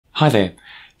Hi there,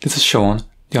 this is Sean,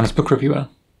 the Honest Book Reviewer.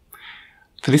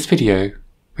 For this video,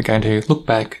 we're going to look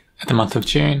back at the month of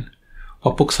June,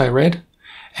 what books I read,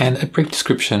 and a brief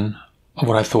description of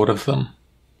what I thought of them.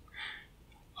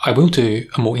 I will do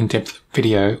a more in-depth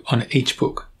video on each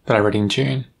book that I read in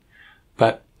June,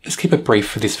 but let's keep it brief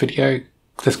for this video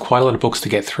because there's quite a lot of books to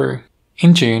get through.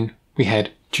 In June, we had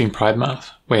June Pride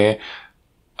Month, where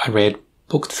I read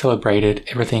books that celebrated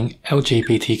everything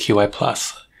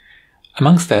LGBTQI+.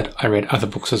 Amongst that, I read other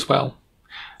books as well.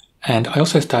 And I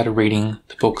also started reading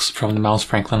the books from the Miles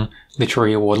Franklin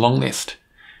Literary Award longlist.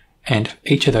 And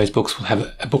each of those books will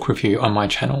have a book review on my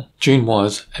channel. June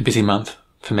was a busy month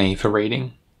for me for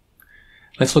reading.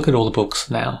 Let's look at all the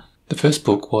books now. The first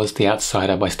book was The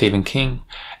Outsider by Stephen King,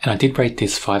 and I did rate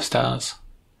this 5 stars.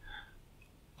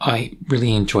 I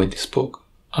really enjoyed this book.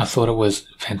 I thought it was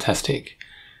fantastic.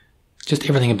 Just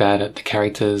everything about it, the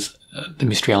characters, the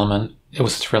mystery element, it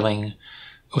was thrilling,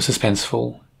 it was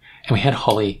suspenseful, and we had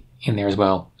Holly in there as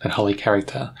well, that Holly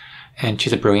character, and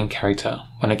she's a brilliant character,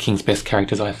 one of King's best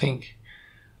characters I think.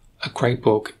 A great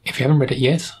book. If you haven't read it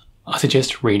yet, I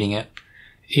suggest reading it.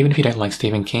 Even if you don't like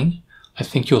Stephen King, I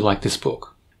think you'll like this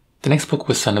book. The next book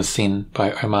was Son of Sin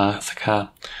by Omar Sakr.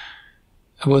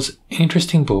 It was an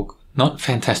interesting book, not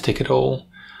fantastic at all.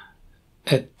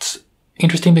 It's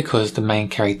interesting because the main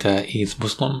character is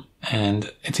Muslim,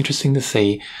 and it's interesting to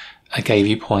see a gay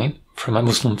viewpoint from a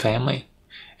Muslim family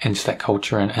and just that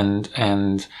culture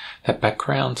and that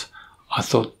background. I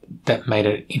thought that made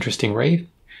it an interesting read.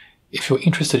 If you're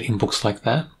interested in books like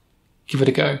that, give it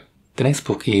a go. The next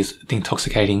book is The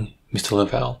Intoxicating Mr.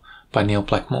 Lavelle by Neil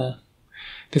Blackmore.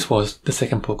 This was the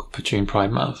second book for June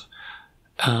Pride Month.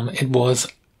 It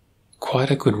was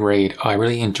quite a good read. I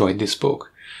really enjoyed this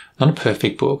book. Not a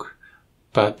perfect book,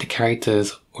 but the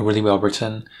characters were really well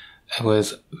written. It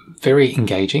was very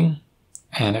engaging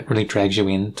and it really drags you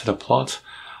into the plot.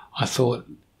 I thought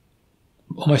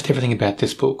almost everything about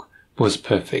this book was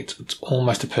perfect. It's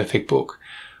almost a perfect book.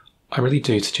 I really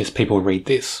do suggest people read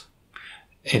this.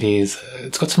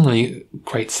 It's got some really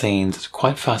great scenes. It's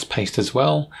quite fast paced as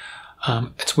well.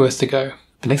 It's worth the go.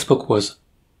 The next book was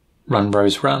Run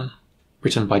Rose Run,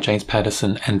 written by James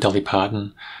Patterson and Dolly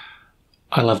Parton.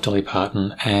 I love Dolly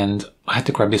Parton and I had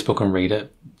to grab this book and read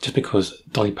it just because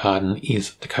Dolly Parton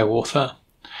is the co-author.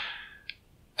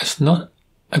 It's not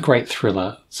a great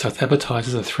thriller, so it's advertised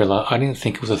as a thriller. I didn't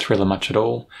think it was a thriller much at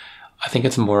all. I think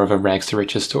it's more of a rags to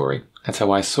riches story. That's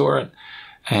how I saw it.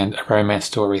 And a romance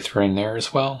story thrown in there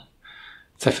as well.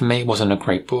 So for me, it wasn't a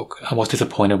great book. I was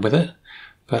disappointed with it,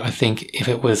 but I think if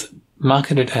it was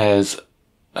marketed as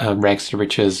a rags to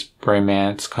riches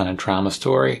romance kind of drama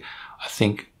story, I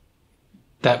think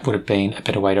that would have been a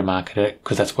better way to market it,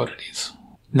 because that's what it is.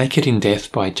 Naked in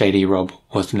Death by JD Robb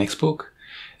was the next book.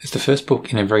 It's the first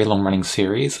book in a very long-running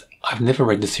series. I've never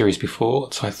read the series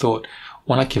before, so I thought,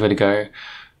 why not give it a go?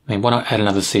 I mean, why not add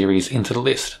another series into the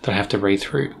list that I have to read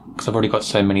through? Because I've already got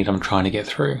so many that I'm trying to get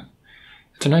through.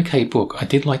 It's an okay book. I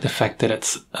did like the fact that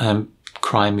it's a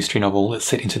crime mystery novel that's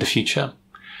set into the future.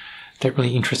 That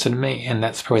really interested me, and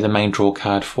that's probably the main draw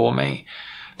card for me.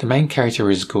 The main character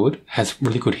is good, has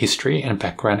really good history and a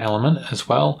background element as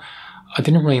well. I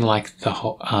didn't really like the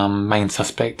whole, main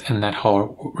suspect and that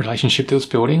whole relationship that was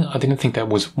building. I didn't think that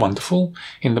was wonderful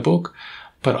in the book,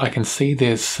 but I can see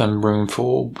there's some room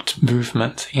for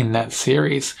movement in that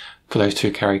series for those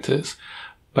two characters.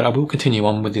 But I will continue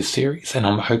on with this series, and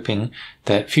I'm hoping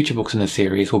that future books in the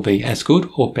series will be as good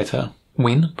or better.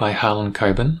 Win by Harlan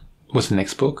Coben was the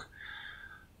next book.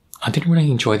 I didn't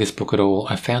really enjoy this book at all.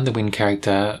 I found the Win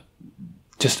character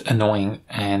just annoying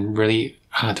and really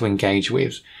hard to engage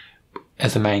with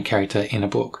as the main character in a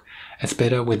book. It's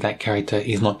better with that character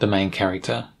is not the main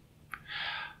character.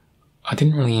 I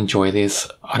didn't really enjoy this.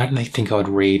 I don't really think I would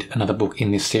read another book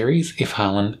in this series. If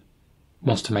Harlan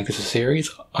wants to make this a series,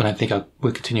 I don't think I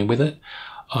would continue with it.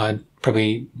 I'd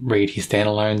probably read his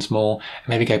standalones more and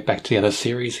maybe go back to the other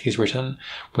series he's written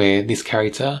where this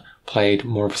character played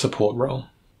more of a support role.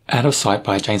 Out of Sight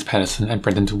by James Patterson and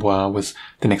Brendan Dubois was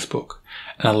the next book,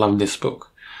 and I loved this book.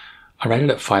 I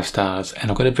rated it 5 stars, and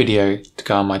I've got a video to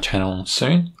go on my channel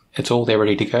soon. It's all there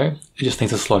ready to go. It just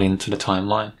needs to slot into the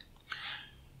timeline.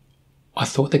 I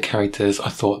thought the characters, I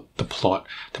thought the plot,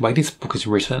 the way this book is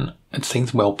written, it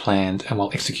seems well planned and well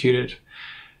executed.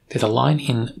 There's a line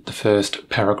in the first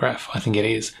paragraph, I think it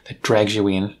is, that drags you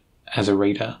in as a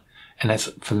reader. And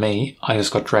that's, for me, I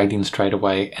just got dragged in straight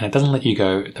away, and it doesn't let you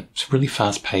go. It's really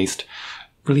fast-paced,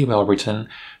 really well written,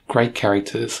 great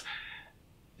characters.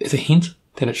 There's a hint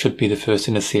that it should be the first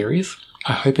in a series.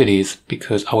 I hope it is,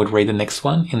 because I would read the next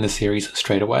one in the series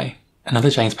straight away. another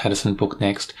James Patterson book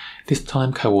next, this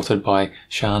time co-authored by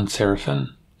Shan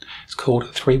Serafin. It's called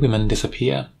 3 Women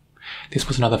Disappear. This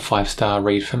was another 5-star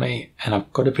read for me, and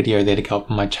I've got a video there to go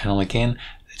up on my channel again.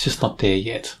 It's just not there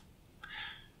yet.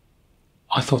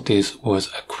 I thought this was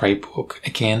a great book.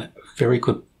 Again, very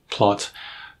good plot,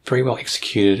 very well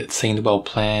executed, it seemed well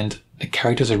planned, the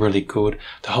characters are really good,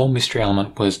 the whole mystery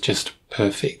element was just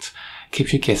perfect.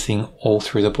 Keeps you guessing all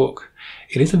through the book.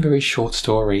 It is a very short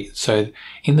story, so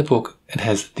in the book it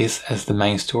has this as the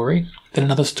main story, then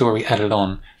another story added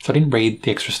on. So I didn't read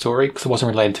the extra story because it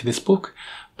wasn't related to this book,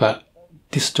 but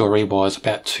this story was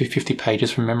about 250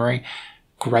 pages from memory.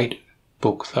 Great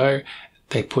book though.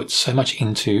 They put so much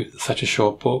into such a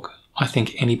short book. I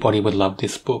think anybody would love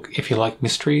this book. If you like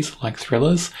mysteries, like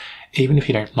thrillers, even if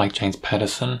you don't like James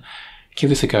Patterson, give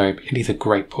this a go. It is a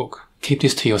great book. Keep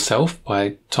This to Yourself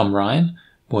by Tom Ryan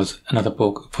was another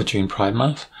book for June Pride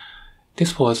Month.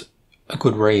 This was a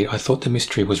good read. I thought the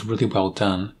mystery was really well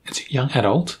done. It's a young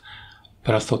adult,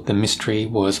 but I thought the mystery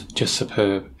was just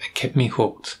superb. It kept me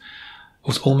hooked. It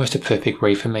was almost a perfect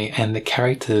read for me, and the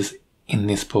characters in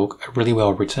this book are really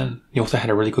well written. The author had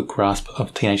a really good grasp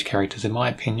of teenage characters, in my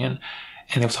opinion,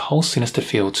 and there was a whole sinister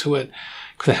feel to it,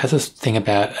 because it has this thing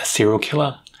about a serial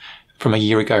killer from a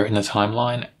year ago in the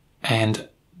timeline, and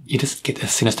you just get a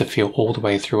sinister feel all the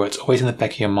way through it. It's always in the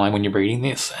back of your mind when you're reading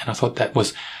this, and I thought that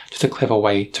was just a clever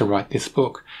way to write this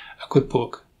book. A good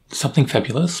book. Something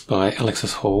Fabulous by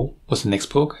Alexis Hall was the next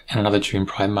book, and another June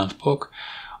Pride Month book.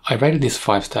 I rated this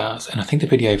 5 stars, and I think the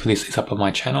video for this is up on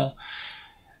my channel.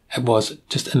 It was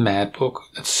just a mad book.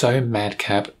 It's so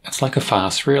madcap. It's like a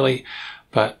farce, really,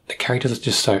 but the characters are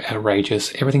just so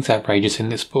outrageous. Everything's outrageous in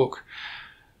this book.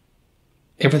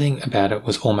 Everything about it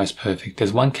was almost perfect.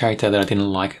 There's one character that I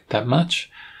didn't like that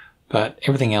much, but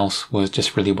everything else was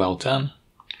just really well done.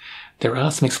 There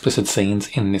are some explicit scenes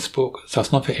in this book, so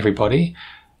it's not for everybody.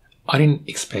 I didn't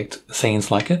expect scenes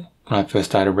like it when I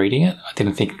first started reading it. I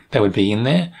didn't think they would be in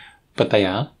there, but they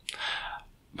are.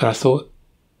 But I thought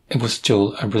it was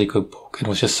still a really good book. It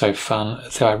was just so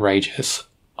fun, so outrageous.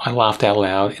 I laughed out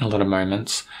loud in a lot of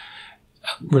moments. A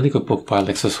really good book by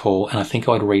Alexis Hall, and I think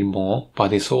I would read more by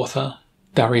this author.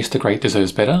 Darius the Great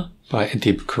Deserves Better by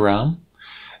Adib Khorram.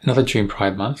 Another June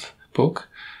Pride Month book.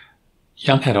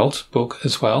 Young adult book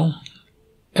as well.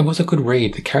 It was a good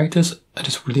read. The characters are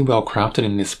just really well crafted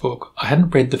in this book. I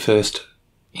hadn't read the first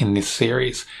in this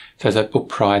series. There's a book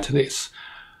prior to this,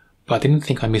 but I didn't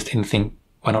think I missed anything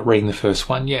by not reading the first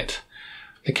one yet.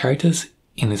 The characters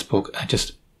in this book are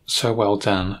just so well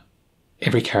done.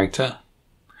 Every character.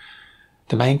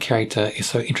 The main character is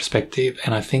so introspective,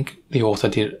 and I think the author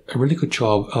did a really good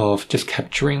job of just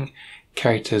capturing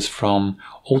characters from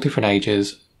all different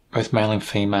ages, both male and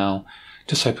female,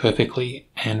 just so perfectly,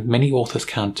 and many authors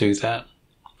can't do that,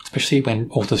 especially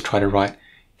when authors try to write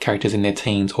characters in their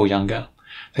teens or younger.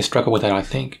 They struggle with that, I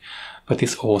think, but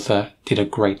this author did a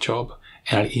great job,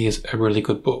 and it is a really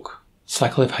good book.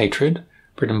 Cycle of Hatred,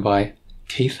 written by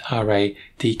Keith R.A.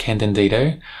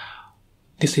 DeCandido.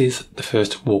 This is the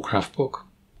first Warcraft book.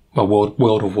 Well,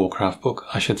 World of Warcraft book,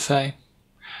 I should say.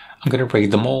 I'm going to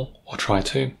read them all, or try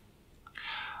to.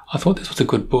 I thought this was a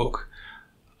good book.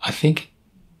 I think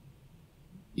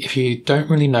if you don't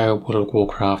really know World of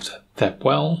Warcraft that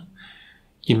well,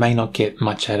 you may not get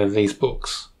much out of these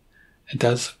books. It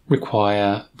does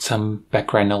require some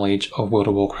background knowledge of World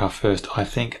of Warcraft first, I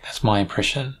think. That's my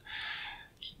impression.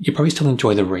 You probably still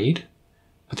enjoy the read,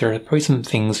 but there are probably some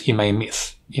things you may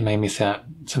miss. You may miss out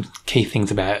some key things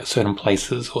about certain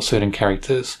places or certain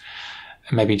characters,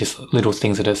 and maybe just little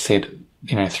things that are said,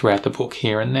 throughout the book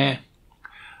here and there.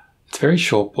 It's a very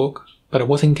short book, but it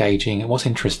was engaging, it was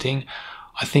interesting.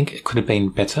 I think it could have been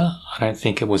better. I don't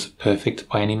think it was perfect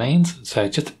by any means, so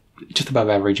just above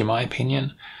average in my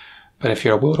opinion. But if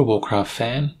you're a World of Warcraft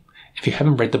fan, if you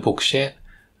haven't read the books yet,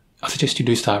 I suggest you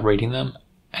do start reading them.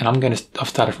 And I've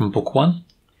started from book 1, and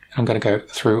I'm going to go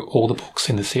through all the books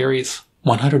in the series.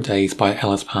 100 Days by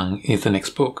Alice Pung is the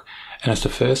next book, and it's the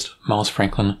first Miles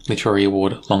Franklin Literary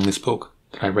Award longlist book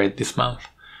that I read this month.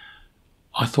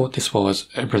 I thought this was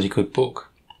a really good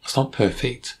book. It's not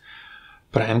perfect,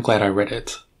 but I am glad I read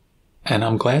it, and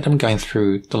I'm glad I'm going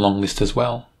through the long list as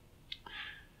well.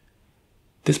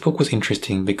 This book was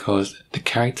interesting because the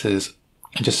characters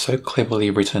are just so cleverly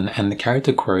written, and the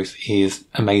character growth is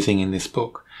amazing in this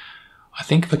book. I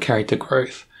think for character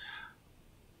growth,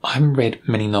 I haven't read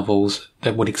many novels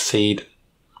that would exceed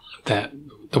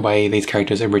the way these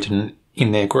characters are written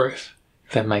in their growth,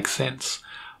 if that makes sense.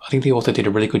 I think the author did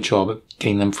a really good job of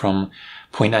getting them from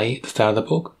point A at the start of the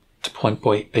book to point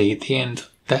B at the end.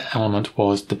 That element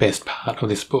was the best part of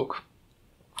this book.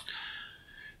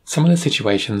 Some of the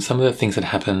situations, some of the things that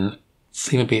happen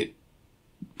seem a bit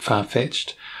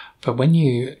far-fetched, but when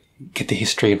you get the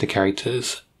history of the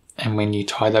characters and when you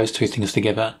tie those two things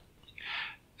together,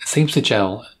 it seems to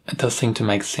gel. It does seem to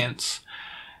make sense.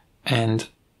 And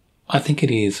I think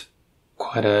it is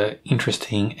quite an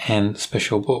interesting and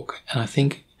special book, and I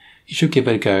think you should give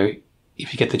it a go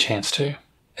if you get the chance to.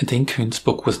 A Dean Koontz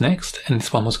book was next, and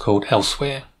this one was called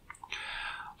Elsewhere.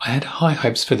 I had high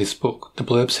hopes for this book. The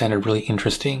blurb sounded really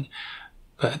interesting,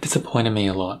 but it disappointed me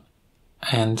a lot.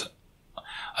 And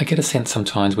I get a sense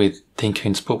sometimes with Dean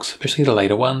Koontz books, especially the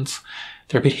later ones,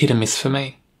 they're a bit hit and miss for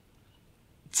me.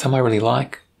 Some I really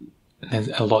like, and there's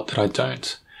a lot that I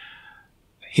don't.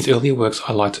 His earlier works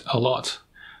I liked a lot,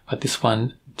 but this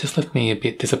one just left me a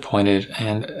bit disappointed,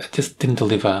 and it just didn't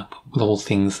deliver with all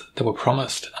things that were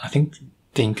promised. And I think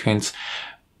Dean Koontz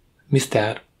missed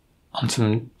out on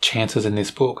some chances in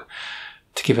this book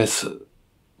to give us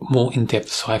more in-depth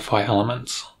sci-fi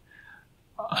elements.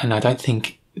 And I don't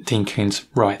think Dean Koontz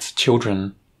writes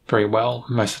children very well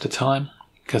most of the time,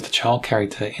 because the child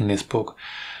character in this book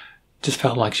just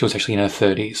felt like she was actually in her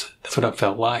 30s. That's what it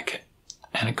felt like.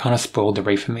 And it kind of spoiled the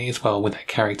read for me as well with that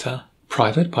character.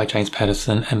 Private by James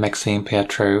Patterson and Maxine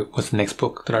Paetro was the next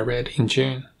book that I read in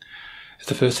June. It's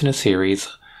the first in a series.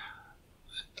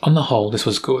 On the whole, this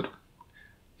was good.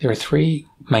 There are 3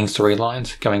 main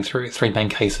storylines going through, 3 main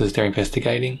cases they're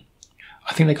investigating.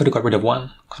 I think they could have got rid of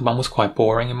one, because one was quite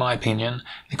boring in my opinion.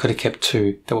 They could have kept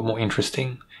 2 that were more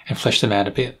interesting and fleshed them out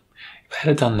a bit. If they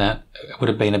had done that, it would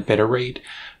have been a better read,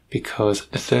 because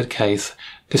the 3rd case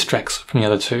distracts from the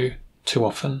other 2 too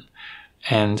often,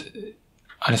 and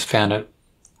I just found it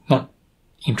not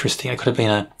interesting. It could have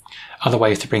been other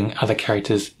ways to bring other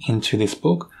characters into this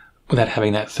book without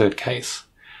having that 3rd case.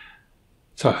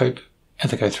 So I hope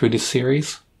as I go through this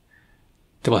series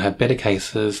they will have better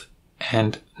cases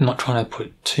and not trying to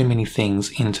put too many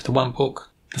things into the one book.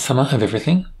 The Summer of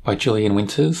Everything by Julian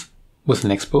Winters was the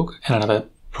next book, and another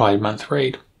Pride Month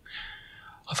read.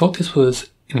 I thought this was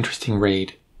an interesting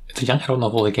read. It's a young adult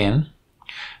novel again.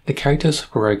 The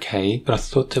characters were okay, but I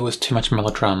thought there was too much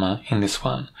melodrama in this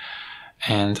one,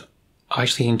 and I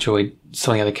actually enjoyed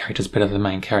some of the other characters better than the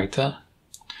main character.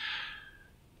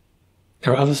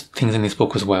 There are other things in this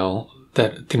book as well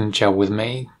that didn't gel with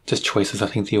me, just choices I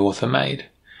think the author made.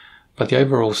 But the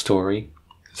overall story,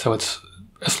 so it's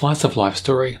a slice of life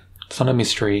story. It's not a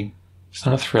mystery, it's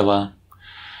not a thriller,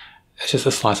 it's just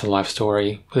a slice of life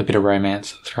story with a bit of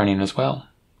romance thrown in as well.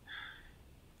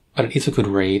 But it is a good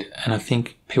read, and I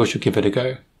think people should give it a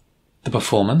go. The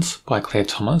Performance by Claire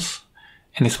Thomas,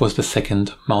 and this was the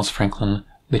 2nd Miles Franklin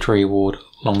Literary Award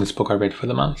longest book I read for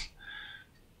the month.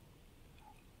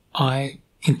 I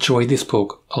enjoyed this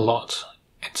book a lot.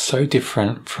 It's so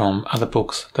different from other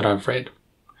books that I've read.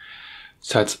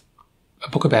 So it's a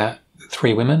book about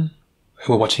 3 women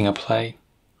who are watching a play,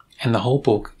 and the whole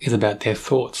book is about their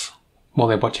thoughts while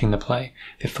they're watching the play,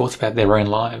 their thoughts about their own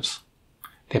lives,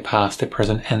 their past, their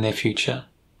present, and their future.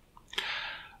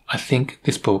 I think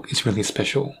this book is really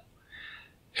special.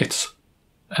 It's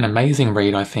an amazing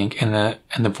read, I think, and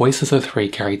the voices of the 3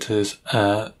 characters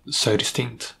are so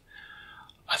distinct.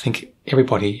 I think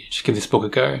everybody should give this book a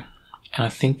go, and I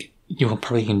think you will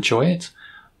probably enjoy it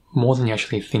more than you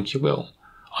actually think you will.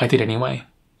 I did anyway.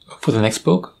 For the next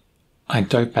book, I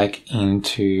dove back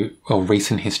into,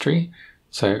 recent history.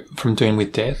 So, From Doom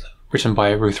with Death, written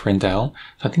by Ruth Rendell.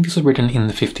 So I think this was written in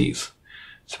the 50s.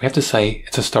 So we have to say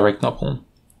it's a historic novel,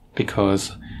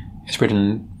 because it's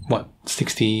written,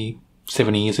 60,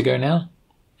 70 years ago now?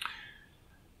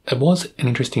 It was an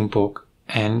interesting book,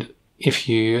 and if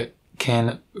you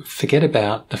can forget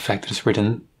about the fact that it's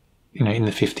written, in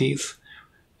the 50s,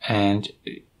 and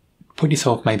put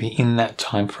yourself maybe in that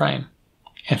time frame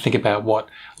and think about what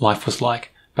life was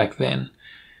like back then,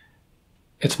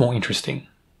 it's more interesting.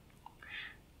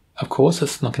 Of course,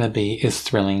 it's not going to be as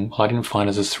thrilling. Well, I didn't find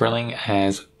it as thrilling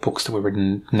as books that were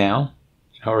written now,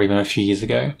 or even a few years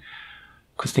ago,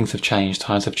 because things have changed,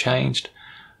 times have changed.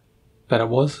 But it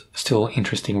was still an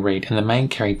interesting read, and the main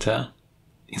character,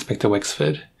 Inspector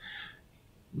Wexford,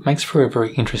 makes for a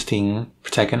very interesting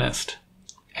protagonist.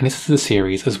 And this is a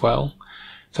series as well.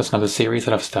 So it's another series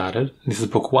that I've started. This is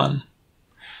book 1.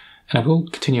 And I will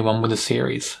continue on with the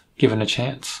series, given a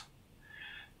chance.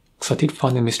 Because I did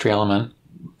find the mystery element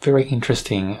very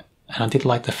interesting, and I did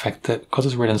like the fact that, because it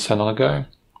was written so long ago,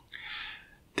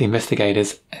 the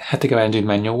investigators had to go out and do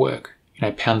manual work,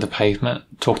 pound the pavement,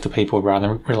 talk to people rather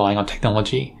than relying on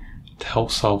technology to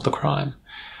help solve the crime.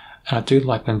 And I do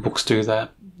like when books do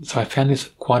that, so I found this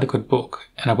quite a good book,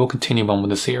 and I will continue on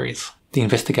with the series. The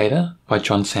Investigator by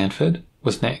John Sanford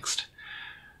was next.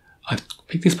 I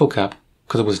picked this book up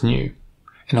because it was new,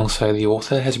 and also the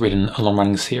author has written a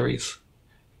long-running series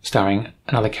starring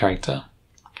another character.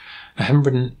 I haven't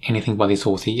written anything by this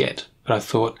author yet, but I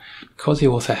thought because the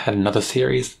author had another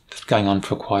series that's going on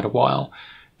for quite a while,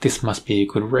 this must be a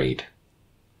good read.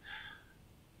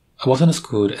 It wasn't as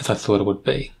good as I thought it would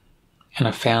be, and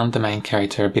I found the main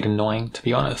character a bit annoying, to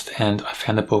be honest, and I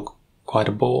found the book quite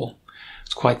a bore.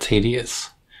 It's quite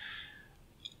tedious.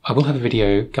 I will have a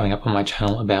video going up on my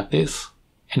channel about this,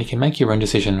 and you can make your own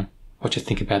decision what you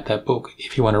think about that book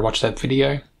if you want to watch that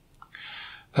video.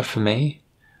 But for me,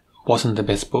 it wasn't the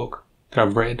best book that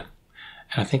I've read,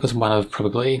 and I think it was one of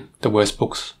probably the worst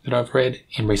books that I've read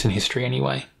in recent history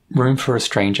anyway. Room for a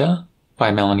Stranger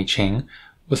by Melanie Cheng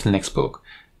was the next book.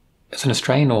 It's an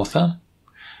Australian author.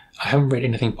 I haven't read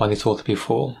anything by this author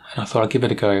before, and I thought I'd give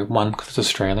it a go, one, because it's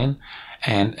Australian,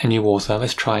 and a new author,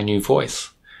 let's try a new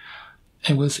voice.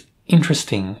 It was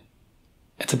interesting.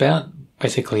 It's about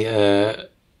basically a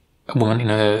woman in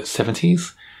her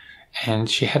 70s, and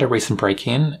she had a recent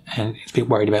break-in and is a bit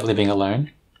worried about living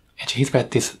alone. And she hears about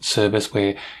this service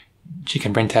where she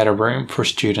can rent out a room for a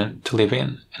student to live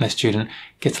in, and that student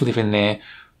gets to live in there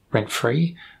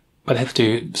rent-free, but they have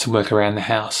to do some work around the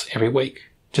house every week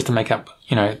just to make up,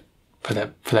 for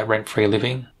that rent-free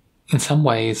living. In some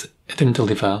ways, it didn't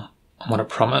deliver on what it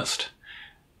promised.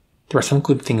 There are some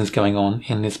good things going on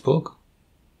in this book,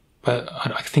 but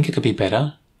I think it could be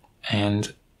better,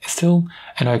 and it's still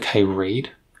an okay read.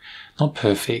 Not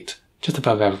perfect, just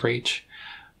above average,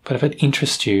 but if it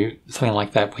interests you, something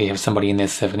like that where you have somebody in their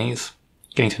 70s,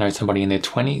 getting to know somebody in their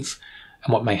 20s,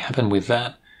 and what may happen with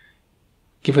that,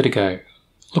 give it a go.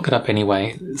 Look it up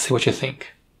anyway, see what you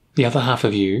think. The Other Half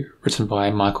of You, written by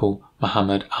Michael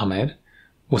Muhammad Ahmed,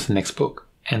 was the next book,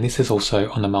 and this is also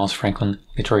on the Miles Franklin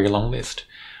Literary Long List.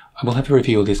 I will have a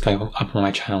review of this going up on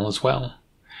my channel as well.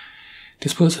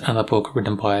 This was another book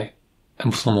written by a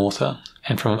Muslim author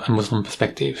and from a Muslim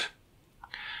perspective.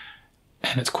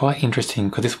 And it's quite interesting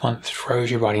because this one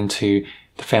throws you right into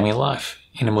the family life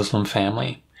in a Muslim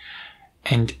family.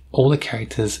 And all the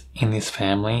characters in this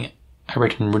family are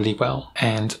written really well.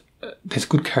 And there's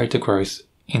good character growth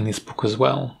in this book as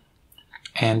well.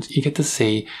 And you get to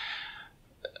see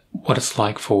what it's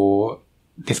like for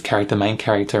this character, main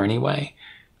character anyway.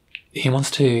 He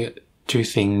wants to do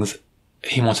things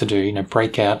he wants to do,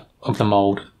 break out of the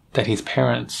mold that his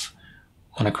parents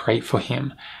want to create for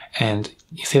him. And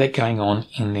you see that going on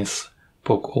in this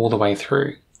book all the way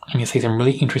through. And you see some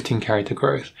really interesting character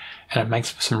growth, and it makes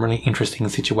for some really interesting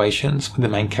situations with the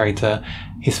main character,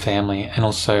 his family, and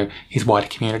also his wider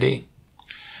community.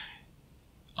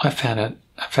 I found it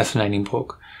a fascinating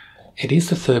book. It is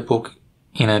the third book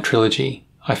in a trilogy,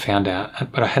 I found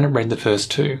out, but I hadn't read the first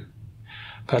two.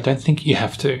 But I don't think you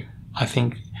have to. I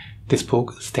think this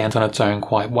book stands on its own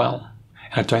quite well,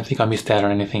 and I don't think I missed out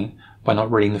on anything by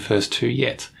not reading the first two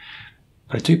yet.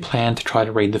 But I do plan to try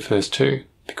to read the first two,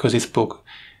 because this book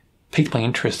piqued my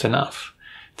interest enough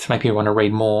to make me want to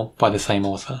read more by the same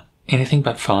author. Anything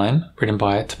But Fine, written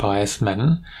by Tobias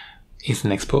Madden, is the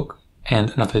next book, and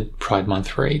another Pride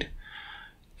Month read.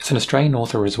 It's an Australian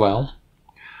author as well.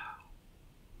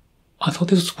 I thought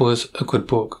this was a good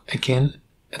book. Again,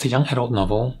 it's a young adult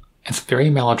novel. It's very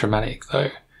melodramatic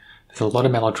though. There's a lot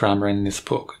of melodrama in this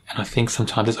book, and I think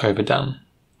sometimes it's overdone.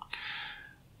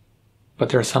 But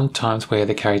there are some times where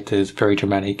the character is very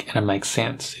dramatic and it makes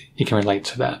sense. You can relate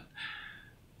to that.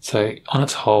 So on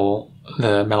its whole,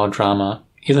 the melodrama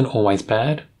isn't always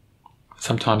bad.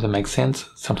 Sometimes it makes sense,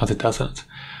 sometimes it doesn't.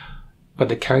 But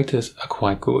the characters are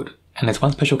quite good. And there's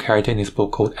one special character in this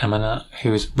book called Amina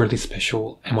who is really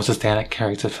special and was a standout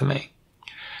character for me.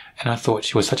 And I thought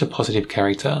she was such a positive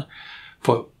character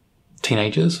for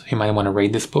teenagers who may want to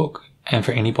read this book, and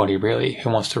for anybody really who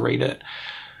wants to read it.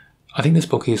 I think this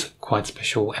book is quite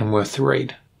special and worth the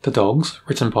read. The Dogs,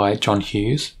 written by John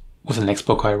Hughes, was the next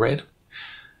book I read.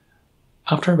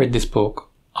 After I read this book,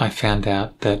 I found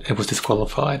out that it was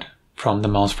disqualified from the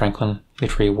Miles Franklin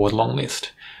Literary Award long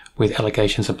list with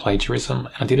allegations of plagiarism,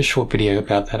 and I did a short video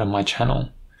about that on my channel.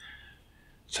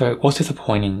 So it was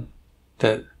disappointing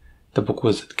that the book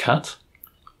was cut.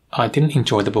 I didn't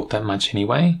enjoy the book that much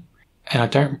anyway, and I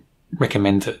don't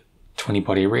recommend it to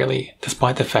anybody really.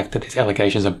 Despite the fact that there's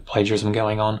allegations of plagiarism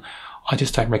going on, I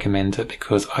just don't recommend it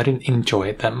because I didn't enjoy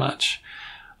it that much.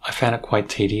 I found it quite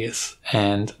tedious,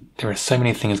 and there are so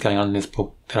many things going on in this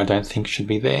book that I don't think should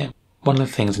be there. One of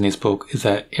the things in this book is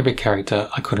that every character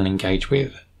I couldn't engage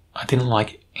with. I didn't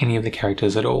like any of the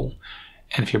characters at all.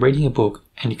 And if you're reading a book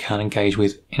and you can't engage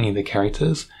with any of the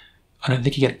characters, I don't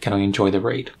think you're going to enjoy the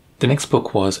read. The next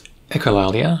book was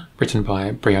Echolalia, written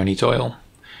by Briony Doyle.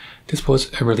 This was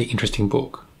a really interesting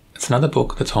book. It's another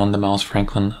book that's on the Miles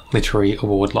Franklin Literary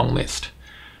Award long list.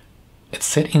 It's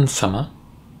set in summer,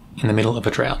 in the middle of a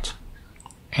drought.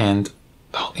 And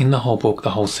in the whole book,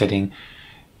 the whole setting,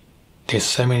 there's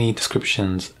so many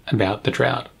descriptions about the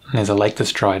drought. And there's a lake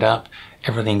that's dried up,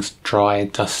 everything's dry,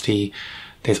 dusty,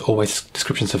 there's always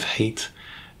descriptions of heat.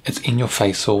 It's in your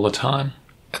face all the time.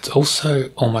 It's also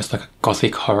almost like a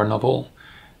gothic horror novel,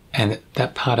 and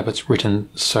that part of it's written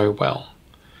so well.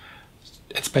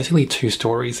 It's basically two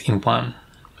stories in one.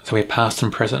 So we have past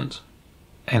and present.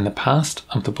 And in the past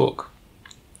of the book,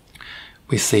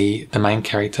 we see the main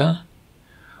character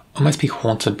almost be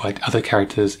haunted by other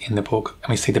characters in the book, and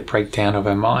we see the breakdown of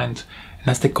her mind, and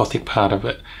that's the gothic part of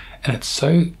it. And it's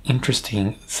so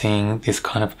interesting seeing this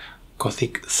kind of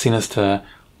gothic, sinister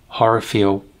horror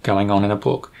feel going on in a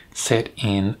book set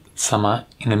in summer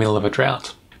in the middle of a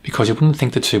drought, because you wouldn't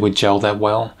think the two would gel that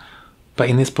well, but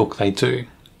in this book they do,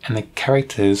 and the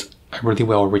characters are really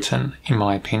well written in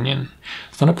my opinion.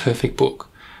 It's not a perfect book,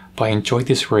 but I enjoyed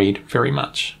this read very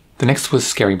much. The next was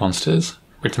Scary Monsters,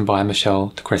 written by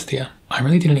Michelle DeCrestia. I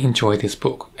really didn't enjoy this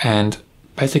book, and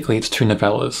basically it's two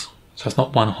novellas, so it's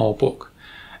not one whole book,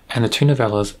 and the two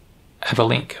novellas have a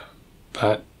link,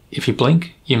 but if you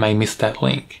blink you may miss that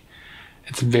link.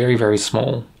 It's very, very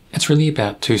small. It's really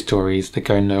about two stories that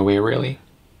go nowhere really.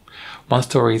 One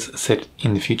story's set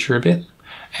in the future a bit,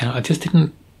 and I just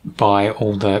didn't buy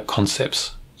all the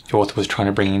concepts the author was trying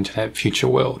to bring into that future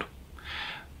world.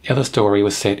 The other story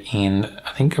was set in,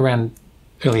 I think, around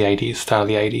early 80s, start of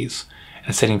the 80s, and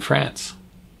it's set in France.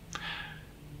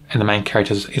 And the main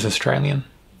character is Australian.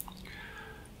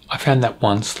 I found that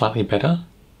one slightly better,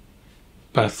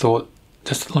 but I thought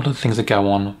just a lot of the things that go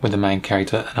on with the main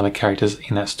character and other characters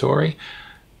in that story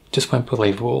just weren't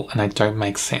believable, and they don't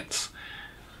make sense.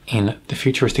 In the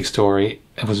futuristic story,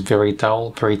 it was very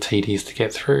dull, very tedious to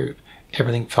get through.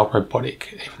 Everything felt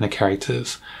robotic, even the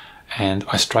characters, and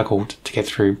I struggled to get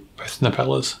through both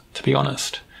novellas, to be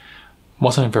honest. It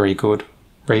wasn't a very good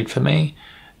read for me,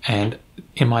 and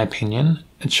in my opinion,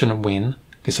 it shouldn't win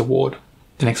this award.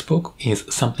 The next book is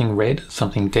Something Red,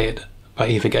 Something Dead by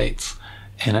Eva Gates,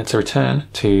 and it's a return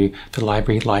to the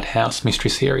Library Lighthouse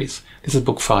mystery series. This is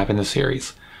book 5 in the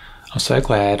series. I'm so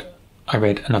glad I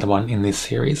read another one in this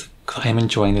series, because I am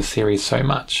enjoying this series so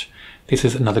much. This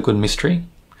is another good mystery.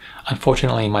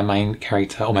 Unfortunately, my main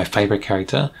character, or my favourite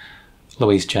character,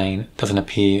 Louise Jane, doesn't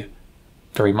appear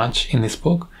very much in this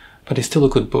book, but it's still a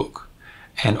good book,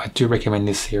 and I do recommend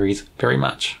this series very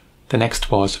much. The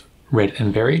next was Read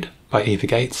and Buried by Eva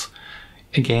Gates,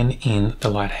 again in the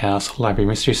Lighthouse Library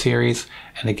Mystery Series,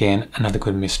 and again another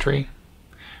good mystery.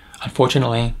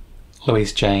 Unfortunately,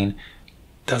 Louise Jane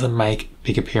doesn't make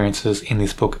big appearances in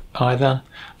this book either.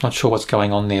 I'm not sure what's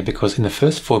going on there, because in the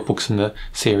first 4 books in the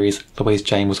series, Louise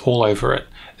Jane was all over it.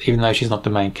 Even though she's not the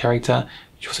main character,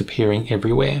 she was appearing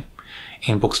everywhere.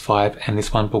 In books 5 and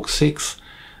this one, book 6,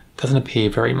 doesn't appear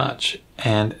very much,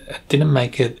 and it didn't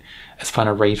make it as fun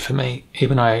a read for me.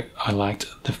 Even though I liked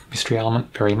the mystery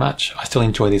element very much, I still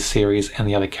enjoy this series and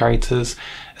the other characters.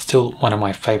 It's still one of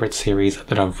my favourite series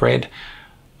that I've read.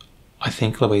 I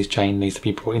think Louise Jane needs to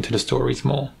be brought into the stories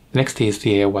more. The next is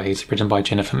The Airways, written by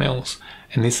Jennifer Mills,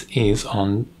 and this is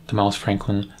on the Miles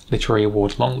Franklin Literary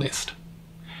Award long list.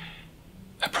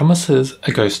 It promises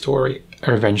a ghost story,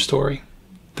 a revenge story.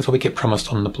 That's what we get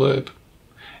promised on the blurb.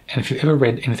 And if you've ever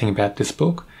read anything about this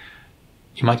book,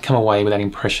 you might come away with that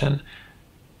impression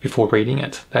before reading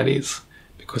it, that is,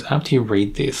 because after you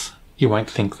read this, you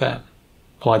won't think that.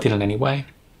 Well, I didn't anyway.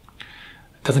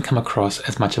 It doesn't come across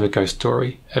as much of a ghost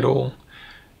story at all.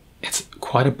 It's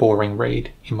quite a boring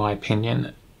read, in my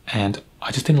opinion, and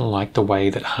I just didn't like the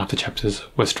way that half the chapters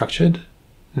were structured,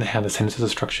 and how the sentences are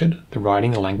structured, the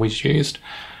writing, the language used,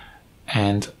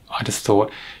 and I just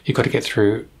thought you've got to get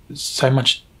through so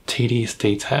much tedious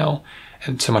detail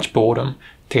and so much boredom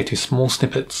to get to small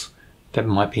snippets that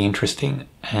might be interesting,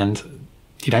 and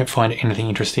you don't find anything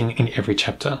interesting in every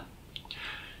chapter.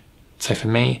 So for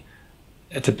me,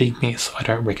 it's a big miss. I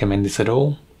don't recommend this at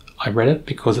all. I read it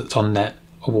because it's on that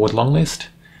award long list,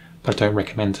 but I don't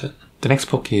recommend it. The next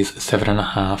book is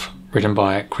 7.5, written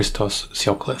by Christos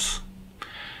Tsiolkas.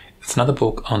 It's another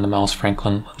book on the Miles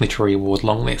Franklin Literary Award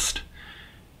long list.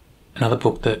 Another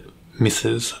book that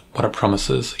misses what it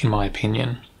promises, in my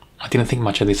opinion. I didn't think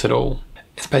much of this at all.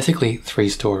 It's basically 3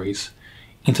 stories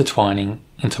intertwining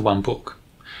into one book.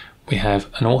 We have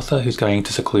an author who's going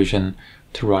into seclusion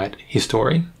to write his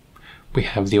story. We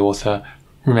have the author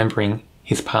remembering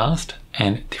his past,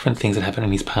 and different things that happen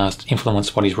in his past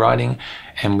influence what he's writing,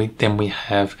 and then we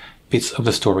have bits of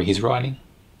the story he's writing.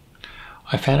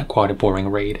 I found it quite a boring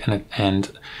read,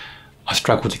 and I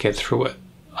struggled to get through it.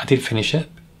 I did finish it,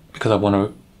 because I want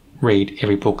to read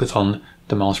every book that's on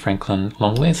the Miles Franklin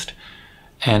long list,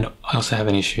 and I also have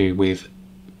an issue with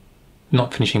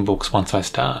not finishing books once I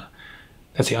start.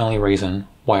 That's the only reason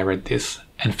why I read this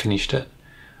and finished it.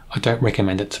 I don't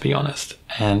recommend it, to be honest,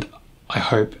 and I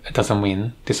hope it doesn't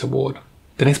win this award.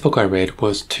 The next book I read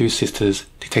was Two Sisters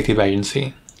Detective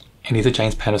Agency, and is a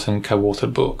James Patterson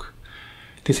co-authored book.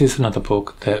 This is another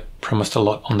book that promised a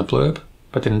lot on the blurb,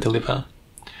 but didn't deliver.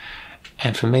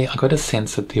 And for me, I got a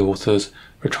sense that the authors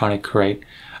were trying to create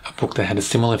a book that had a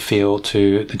similar feel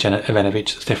to the Janet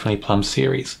Evanovich Stephanie Plum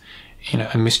series. You know,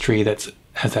 a mystery that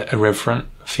has that irreverent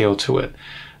feel to it,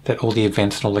 that all the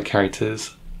events and all the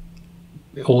characters,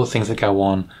 all the things that go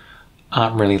on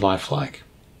aren't really lifelike.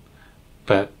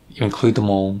 But you include them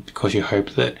all because you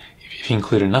hope that if you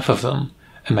include enough of them,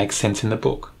 it makes sense in the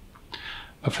book.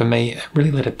 But for me, it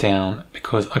really let it down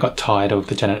because I got tired of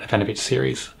the Janet Evanovich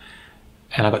series,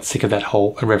 and I got sick of that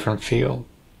whole irreverent feel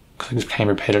because it just became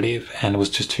repetitive and it was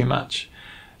just too much.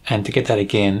 And to get that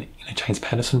again in a James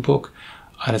Patterson book,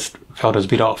 I just felt it was a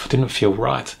bit off. It didn't feel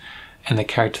right. And the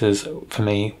characters, for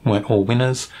me, weren't all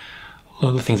winners. A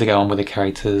lot of the things that go on with the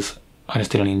characters, I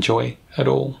just didn't enjoy at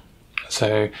all.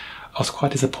 So I was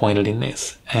quite disappointed in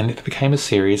this. And if it became a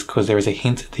series, because there is a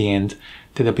hint at the end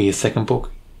that there'll be a second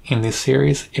book in this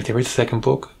series, if there is a second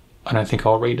book, I don't think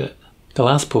I'll read it. The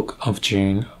last book of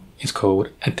June is called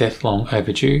A Death Long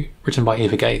Overdue, written by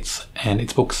Eva Gates, and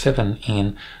it's book 7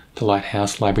 in the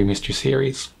Lighthouse Library Mystery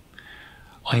series.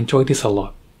 I enjoyed this a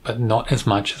lot, but not as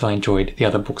much as I enjoyed the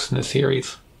other books in the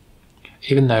series.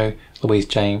 Even though Louise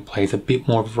Jane plays a bit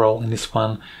more of a role in this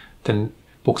one than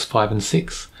books 5 and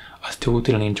 6, I still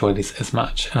didn't enjoy this as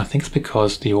much, and I think it's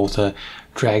because the author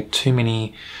dragged too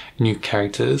many new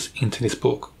characters into this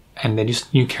book, and they're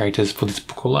just new characters for this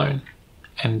book alone.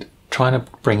 And trying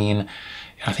to bring in,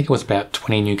 I think it was about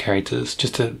 20 new characters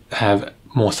just to have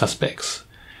more suspects.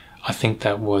 I think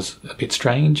that was a bit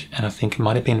strange, and I think it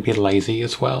might have been a bit lazy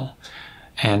as well.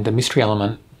 And the mystery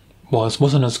element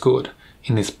wasn't as good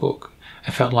in this book.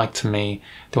 It felt like, to me,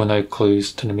 there were no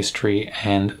clues to the mystery,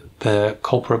 and the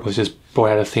culprit was just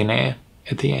brought out of thin air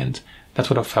at the end. That's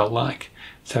what it felt like.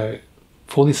 So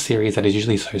for this series that is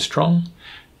usually so strong,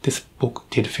 this book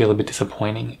did feel a bit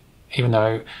disappointing, even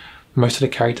though most of the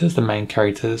characters, the main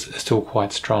characters, are still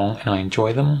quite strong and I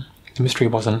enjoy them. The mystery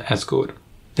wasn't as good.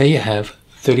 There you have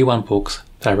 31 books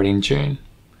that I read in June.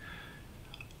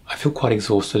 I feel quite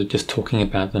exhausted just talking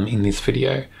about them in this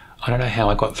video. I don't know how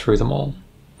I got through them all,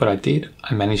 but I did.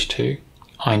 I managed to.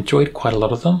 I enjoyed quite a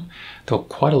lot of them. There were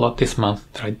quite a lot this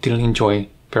month that I didn't enjoy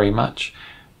very much,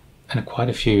 and quite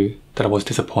a few that I was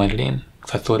disappointed in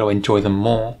because I thought I would enjoy them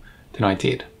more than I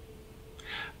did.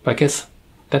 But I guess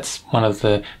that's one of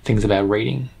the things about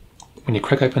reading. When you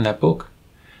crack open that book,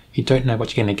 you don't know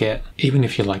what you're going to get. Even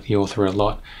if you like the author a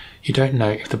lot, you don't know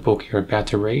if the book you're about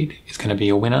to read is going to be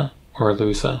a winner or a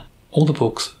loser. All the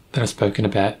books that I've spoken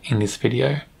about in this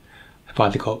video have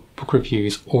either got book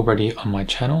reviews already on my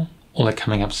channel or they're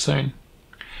coming up soon.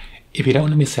 If you don't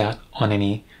want to miss out on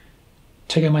any,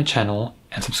 check out my channel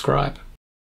and subscribe.